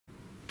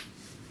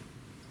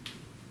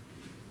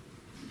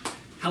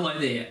Hello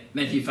there,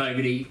 Mathew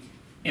Fogarty,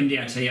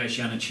 MDRT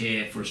Oceania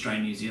Chair for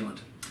Australia and New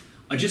Zealand.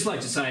 I'd just like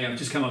to say I've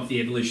just come off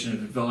the Evolution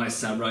of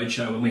Advice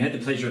roadshow, and we had the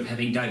pleasure of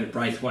having David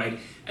Braithwaite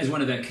as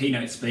one of our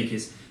keynote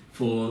speakers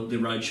for the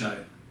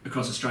roadshow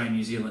across Australia and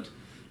New Zealand.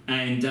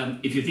 And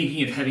if you're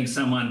thinking of having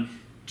someone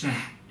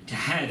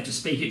to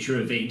speak at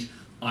your event,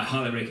 I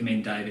highly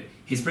recommend David.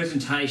 His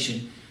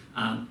presentation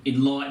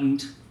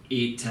enlightened,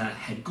 it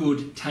had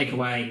good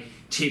takeaway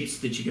tips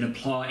that you can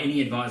apply,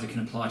 any advisor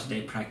can apply to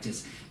their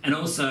practice, and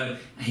also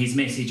his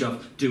message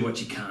of do what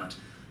you can't.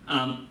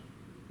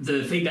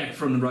 The feedback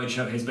from the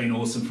roadshow has been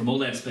awesome from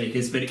all our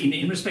speakers, but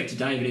in respect to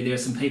David, there are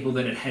some people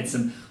that had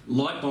some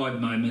light bulb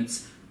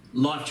moments,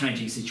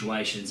 life-changing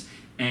situations,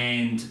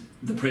 and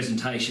the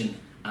presentation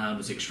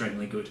was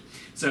extremely good.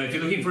 So if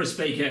you're looking for a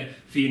speaker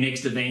for your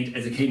next event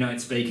as a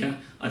keynote speaker,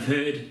 I've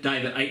heard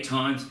David 8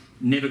 times,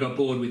 never got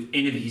bored with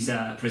any of his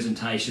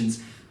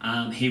presentations.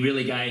 He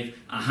really gave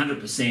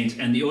 100%,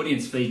 and the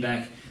audience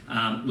feedback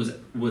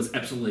was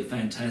absolutely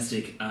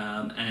fantastic,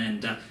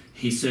 and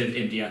he served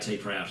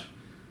MDRT proud.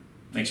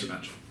 Thanks very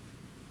much.